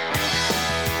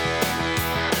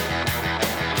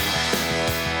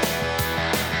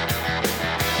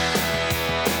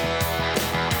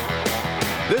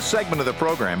 This segment of the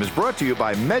program is brought to you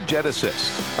by MedJet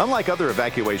Assist. Unlike other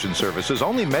evacuation services,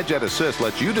 only MedJet Assist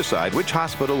lets you decide which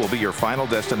hospital will be your final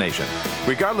destination.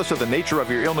 Regardless of the nature of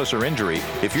your illness or injury,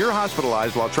 if you're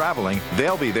hospitalized while traveling,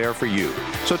 they'll be there for you.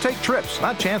 So take trips,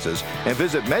 not chances, and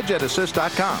visit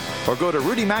MedJetAssist.com or go to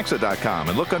RudyMaxa.com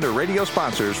and look under radio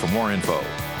sponsors for more info.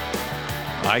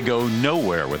 I go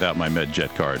nowhere without my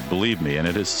MedJet card, believe me, and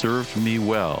it has served me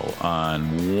well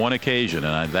on one occasion,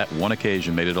 and that one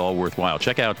occasion made it all worthwhile.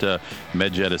 Check out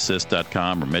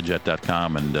MedJetAssist.com or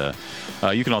MedJet.com, and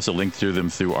you can also link to them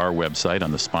through our website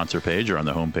on the sponsor page or on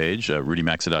the homepage.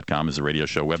 RudyMaxa.com is the radio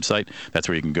show website. That's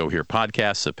where you can go hear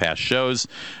podcasts of past shows.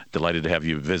 Delighted to have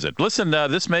you visit. Listen,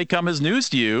 this may come as news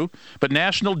to you, but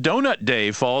National Donut Day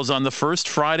falls on the first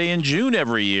Friday in June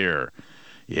every year.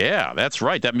 Yeah, that's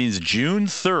right. That means June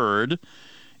 3rd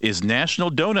is National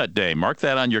Donut Day. Mark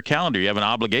that on your calendar. You have an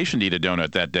obligation to eat a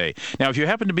donut that day. Now, if you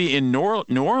happen to be in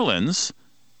New Orleans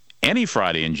any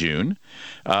Friday in June,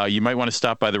 you might want to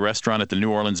stop by the restaurant at the New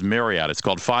Orleans Marriott. It's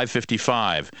called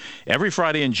 555. Every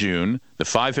Friday in June, the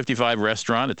 555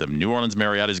 restaurant at the New Orleans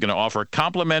Marriott is going to offer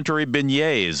complimentary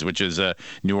beignets, which is a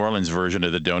New Orleans version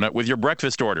of the donut, with your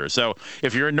breakfast order. So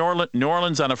if you're in New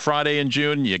Orleans on a Friday in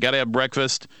June, you got to have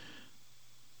breakfast.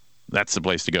 That's the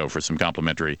place to go for some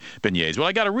complimentary beignets. Well,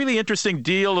 I got a really interesting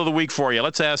deal of the week for you.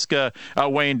 Let's ask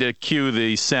Wayne to cue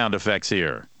the sound effects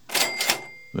here.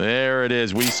 There it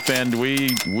is.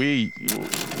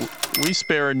 We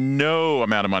spare no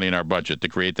amount of money in our budget to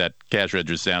create that cash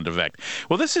register sound effect.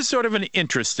 Well, this is sort of an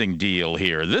interesting deal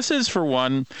here. This is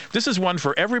one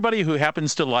for everybody who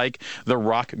happens to like the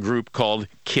rock group called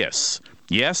Kiss.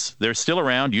 Yes, they're still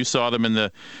around. You saw them in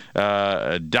the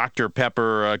Dr.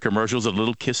 Pepper commercials, A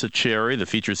Little Kiss of Cherry, that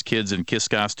features kids in Kiss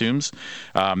costumes.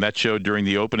 That showed during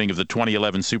the opening of the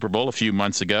 2011 Super Bowl a few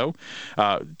months ago.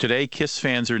 Today, Kiss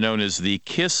fans are known as the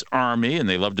Kiss Army, and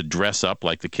they love to dress up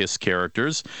like the Kiss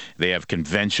characters. They have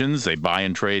conventions. They buy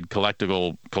and trade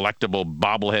collectible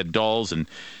bobblehead dolls and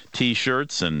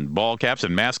T-shirts and ball caps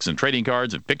and masks and trading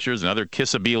cards and pictures and other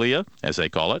Kissabilia, as they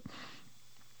call it.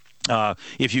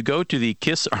 If you go to the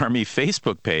Kiss Army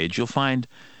Facebook page, you'll find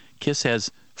Kiss has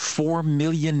 4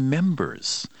 million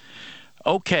members.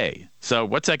 Okay, so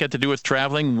what's that got to do with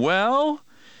traveling? Well,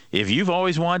 if you've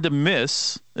always wanted to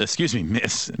miss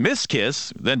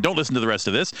Kiss, then don't listen to the rest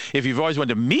of this. If you've always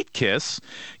wanted to meet Kiss,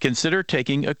 consider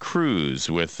taking a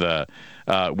cruise with the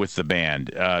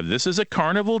band. This is a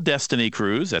Carnival Destiny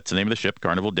cruise. That's the name of the ship,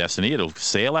 Carnival Destiny. It'll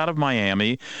sail out of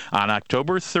Miami on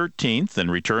October 13th and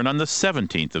return on the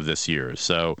 17th of this year.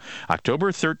 So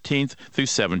October 13th through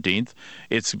 17th.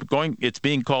 It's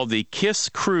being called the Kiss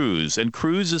Cruise, and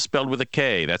cruise is spelled with a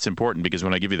K. That's important because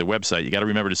when I give you the website, you got to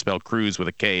remember to spell cruise with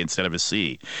a K instead of a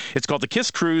C. It's called the Kiss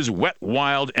Cruise Wet,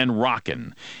 Wild, and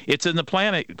Rockin'. It's in the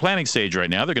planning stage right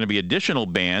now. There are going to be additional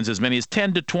bands, as many as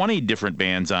 10 to 20 different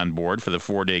bands on board for the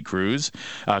 4-day cruise.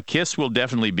 Kiss will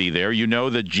definitely be there. You know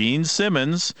that Gene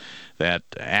Simmons, that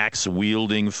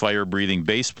axe-wielding, fire-breathing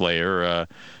bass player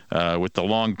with the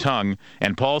long tongue,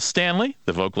 and Paul Stanley,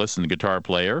 the vocalist and guitar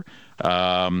player,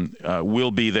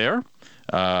 will be there.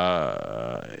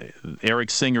 Eric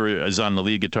Singer is on the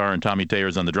lead guitar and Tommy Taylor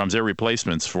is on the drums. They're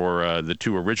replacements for the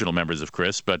two original members of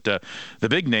Kiss, but the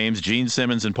big names, Gene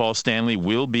Simmons and Paul Stanley,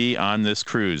 will be on this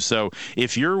cruise. So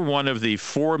if you're one of the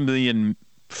 4 million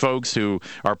folks who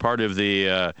are part of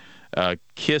the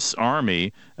Kiss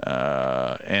Army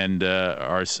and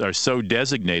are so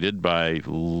designated by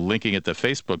linking at the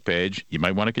Facebook page, you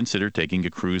might want to consider taking a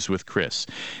cruise with Chris.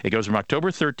 It goes from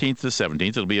October 13th to 17th.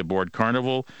 It'll be aboard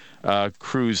Carnival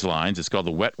Cruise Lines. It's called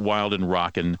the Wet, Wild, and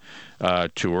Rockin'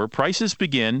 Tour. Prices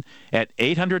begin at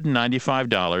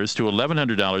 $895 to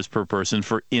 $1,100 per person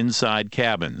for inside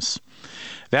cabins.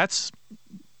 That's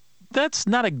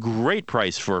not a great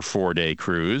price for a 4-day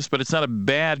cruise, but it's not a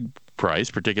bad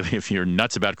price, particularly if you're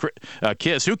nuts about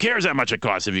Kiss. Who cares how much it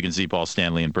costs if you can see Paul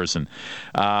Stanley in person?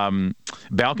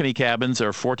 Balcony cabins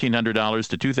are $1,400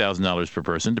 to $2,000 per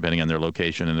person, depending on their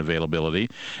location and availability.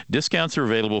 Discounts are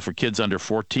available for kids under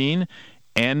 14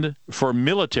 and for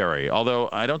military, although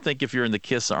I don't think if you're in the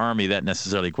Kiss Army that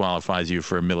necessarily qualifies you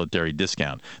for a military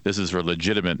discount. This is for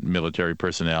legitimate military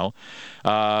personnel.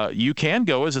 You can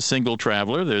go as a single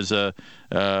traveler. There's a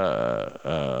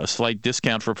slight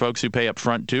discount for folks who pay up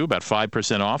front, too, about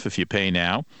 5% off if you pay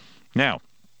now. Now,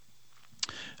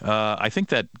 I think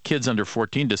that kids under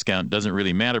 14 discount doesn't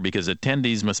really matter because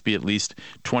attendees must be at least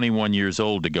 21 years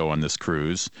old to go on this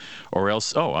cruise, or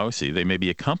else, I see, they may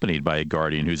be accompanied by a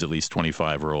guardian who's at least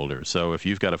 25 or older. So if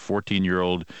you've got a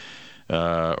 14-year-old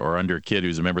or under kid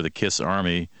who's a member of the Kiss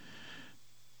Army,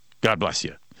 God bless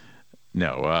you.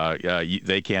 No,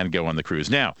 they can go on the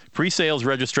cruise. Now, pre-sales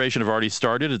registration have already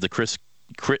started at the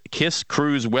Kiss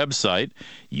Cruise website.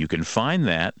 You can find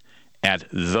that at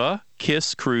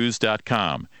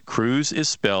thekisscruise.com. Cruise is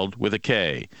spelled with a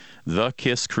K.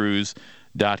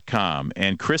 thekisscruise.com.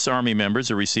 And Kiss Army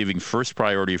members are receiving first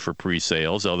priority for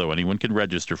pre-sales, although anyone can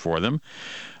register for them.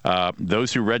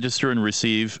 Those who register and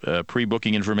receive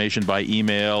pre-booking information by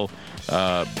email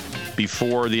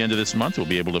before the end of this month will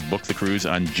be able to book the cruise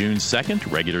on June 2nd.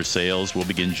 Regular sales will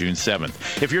begin June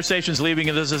 7th. If your station's leaving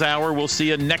at this hour, we'll see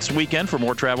you next weekend for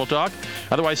more travel talk.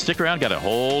 Otherwise, stick around. Got a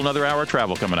whole another hour of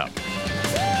travel coming up.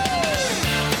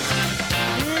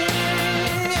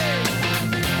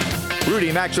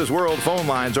 Rudy Maxa's World phone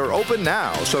lines are open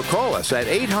now, so call us at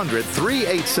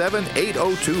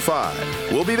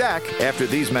 800-387-8025. We'll be back after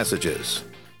these messages.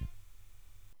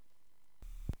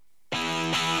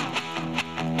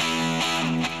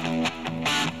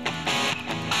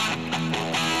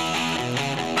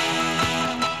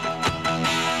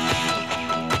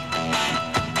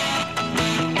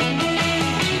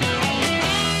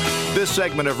 This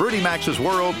segment of Rudy Maxa's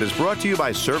World is brought to you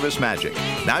by Service Magic.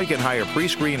 Now you can hire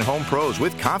pre-screened home pros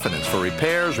with confidence for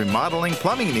repairs, remodeling,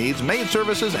 plumbing needs, maid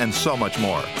services, and so much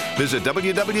more. Visit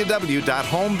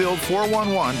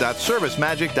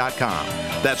www.homebuild411.servicemagic.com.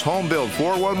 That's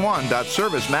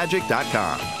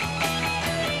homebuild411.servicemagic.com.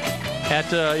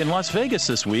 In Las Vegas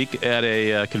this week at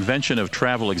a convention of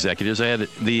travel executives, I had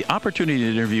the opportunity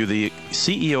to interview the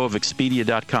CEO of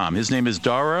Expedia.com. His name is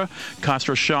Dara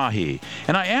Khosrowshahi.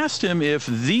 And I asked him if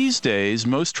these days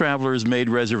most travelers made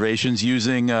reservations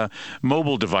using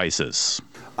mobile devices.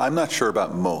 I'm not sure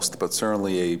about most, but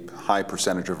certainly a high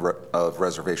percentage of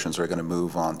reservations are going to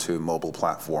move onto mobile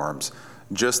platforms.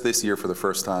 Just this year, for the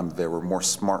first time, there were more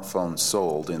smartphones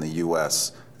sold in the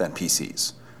U.S. than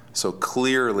PCs. So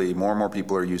clearly, more and more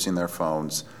people are using their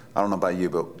phones. I don't know about you,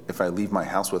 but if I leave my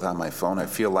house without my phone, I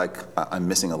feel like I'm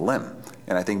missing a limb.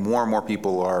 And I think more and more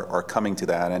people are coming to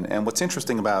that. And what's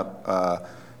interesting about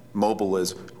mobile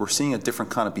is we're seeing a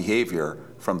different kind of behavior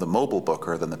from the mobile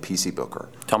booker than the PC booker.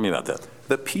 Tell me about that.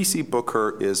 The PC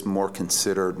booker is more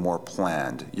considered, more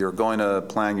planned. You're going to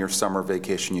plan your summer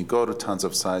vacation. You go to tons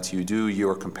of sites. You do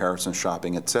your comparison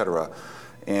shopping, etc.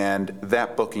 And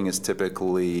that booking is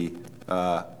typically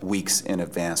weeks in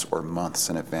advance or months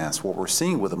in advance. What we're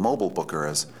seeing with a mobile booker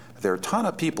is there are a ton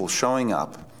of people showing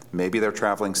up. Maybe they're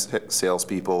traveling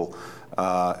salespeople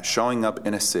showing up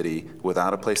in a city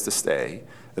without a place to stay.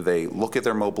 They look at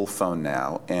their mobile phone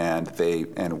now, and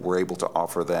we're able to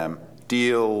offer them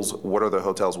deals. What are the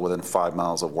hotels within 5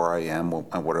 miles of where I am,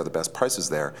 and what are the best prices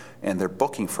there? And they're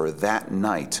booking for that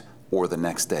night or the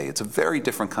next day. It's a very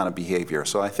different kind of behavior.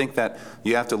 So I think that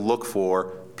you have to look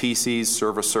for PCs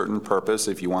serve a certain purpose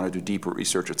if you want to do deeper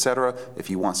research, et cetera. If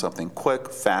you want something quick,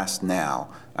 fast now,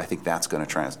 I think that's going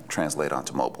to translate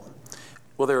onto mobile.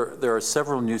 Well, there are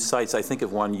several new sites. I think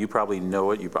of one, you probably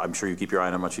know it. I'm sure you keep your eye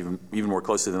on it much even more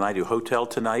closely than I do. Hotel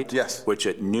Tonight, yes, which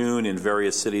at noon in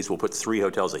various cities will put 3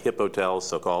 hotels, a hip hotel,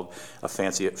 so-called, a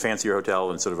fancier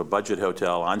hotel, and sort of a budget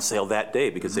hotel on sale that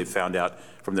day because they've found out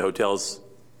from the hotels,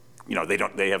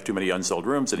 they have too many unsold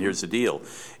rooms, and here's the deal.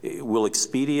 Will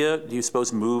Expedia, do you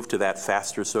suppose, move to that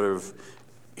faster sort of,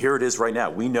 here it is right now.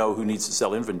 We know who needs to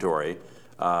sell inventory,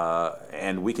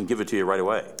 and we can give it to you right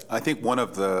away. I think one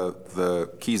of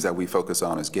the keys that we focus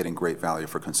on is getting great value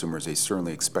for consumers. They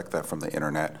certainly expect that from the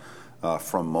internet,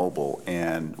 from mobile.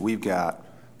 And we've got,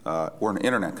 we're an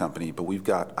internet company, but we've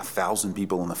got 1,000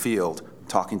 people in the field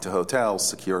talking to hotels,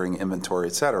 securing inventory,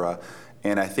 et cetera.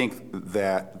 And I think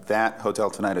that Hotel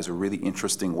Tonight is a really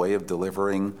interesting way of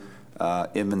delivering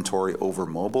inventory over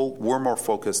mobile. We're more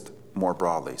focused more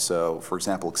broadly. So, for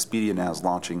example, Expedia now is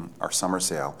launching our summer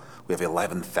sale. We have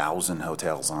 11,000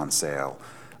 hotels on sale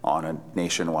on a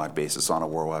nationwide basis, on a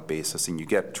worldwide basis, and you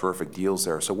get terrific deals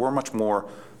there. So we're much more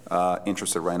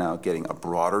interested right now in getting a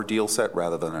broader deal set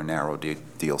rather than a narrow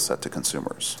deal set to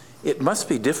consumers. It must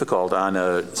be difficult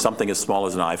on something as small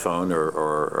as an iPhone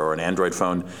or an Android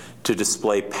phone to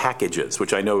display packages,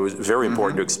 which I know is very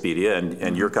important to Expedia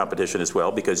and your competition as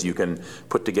well, because you can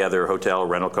put together hotel,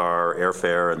 rental car,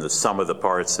 airfare, and the sum of the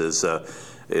parts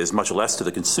is much less to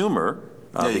the consumer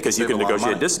because you can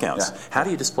negotiate discounts. Yeah. How do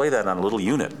you display that on a little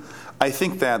unit? I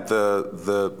think that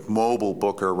the mobile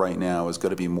booker right now is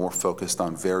going to be more focused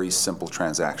on very simple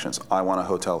transactions. I want a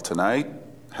hotel tonight.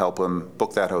 Help them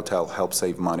book that hotel, help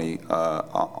save money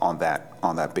on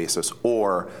that basis.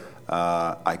 Or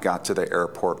I got to the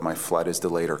airport, my flight is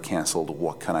delayed or canceled,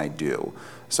 what can I do?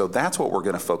 So that's what we're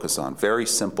going to focus on. Very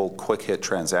simple, quick hit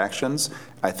transactions.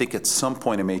 I think at some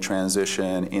point it may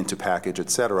transition into package, et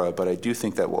cetera, but I do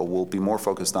think that what we'll be more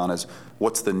focused on is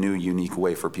what's the new unique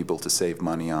way for people to save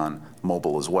money on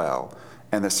mobile as well.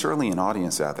 And there's certainly an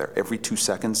audience out there. Every 2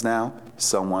 seconds now,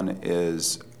 someone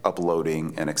is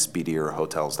uploading an Expedia or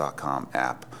Hotels.com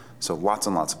app. So lots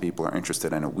and lots of people are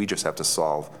interested in it. We just have to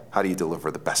solve how do you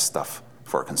deliver the best stuff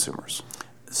for our consumers.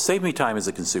 Save me time as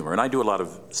a consumer, and I do a lot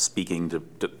of speaking to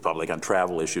public on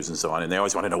travel issues and so on, and they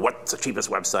always want to know what's the cheapest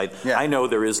website. Yeah. I know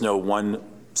there is no one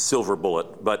silver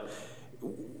bullet, but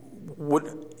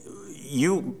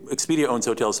Expedia owns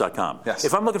Hotels.com. Yes.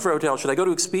 If I'm looking for a hotel, should I go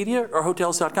to Expedia or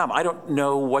Hotels.com? I don't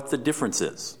know what the difference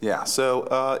is. Yeah, so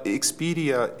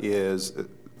Expedia is,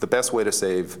 the best way to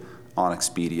save on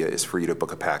Expedia is for you to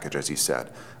book a package, as you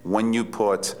said. When you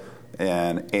put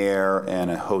an air and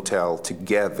a hotel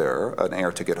together, an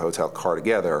air ticket hotel car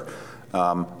together,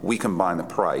 we combine the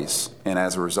price, and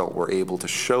as a result, we're able to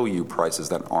show you prices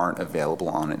that aren't available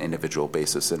on an individual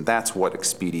basis, and that's a role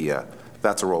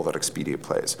that Expedia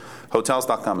plays.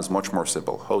 Hotels.com is much more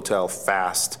simple. Hotel,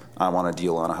 fast, I want a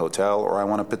deal on a hotel, or I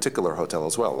want a particular hotel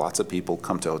as well. Lots of people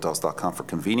come to Hotels.com for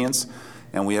convenience,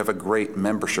 and we have a great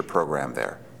membership program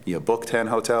there. You book 10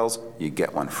 hotels, you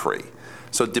get one free.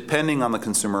 So depending on the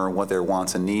consumer and what their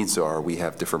wants and needs are, we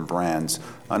have different brands.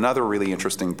 Another really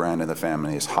interesting brand in the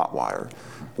family is Hotwire,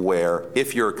 where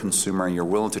if you're a consumer and you're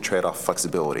willing to trade off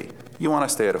flexibility, you want to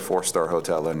stay at a 4-star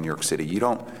hotel in New York City,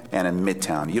 and in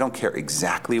Midtown, you don't care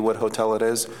exactly what hotel it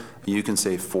is, you can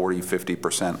save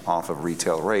 40-50% off of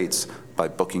retail rates by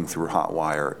booking through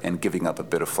Hotwire and giving up a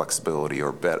bit of flexibility or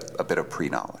a bit of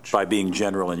pre-knowledge. By being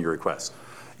general in your request.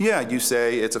 Yeah, you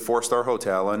say it's a 4-star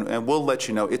hotel, and we'll let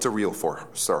you know it's a real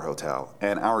 4-star hotel.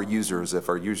 And our users, if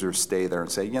our users stay there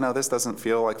and say, this doesn't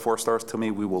feel like 4 stars to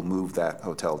me, we will move that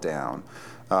hotel down.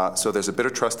 So there's a bit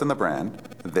of trust in the brand,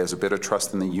 there's a bit of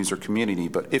trust in the user community,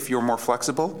 but if you're more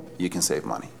flexible, you can save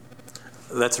money.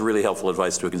 That's really helpful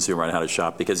advice to a consumer on how to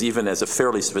shop, because even as a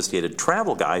fairly sophisticated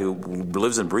travel guy who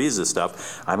lives and breathes this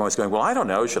stuff, I'm always going, well, I don't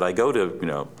know, should I go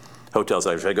to, hotels,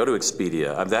 should I go to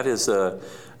Expedia?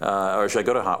 Or should I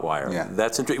go to Hotwire? Yeah.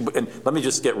 That's interesting. And let me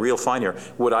just get real fine here.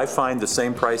 Would I find the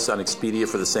same price on Expedia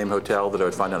for the same hotel that I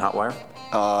would find on Hotwire?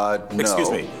 No.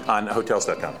 Excuse me, on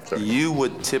Hotels.com. Sorry. You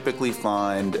would typically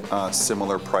find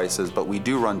similar prices, but we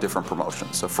do run different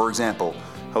promotions. So, for example,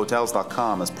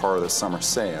 Hotels.com, as part of the summer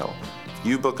sale,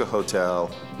 you book a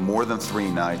hotel more than 3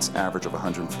 nights, average of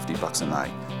 $150 a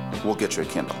night, we'll get you a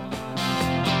Kindle.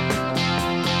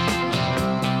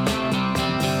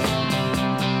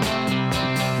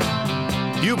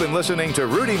 You've been listening to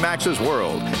Rudy Maxa's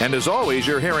World, and as always,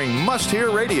 you're hearing Must Hear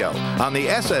Radio on the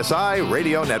SSI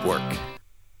Radio Network.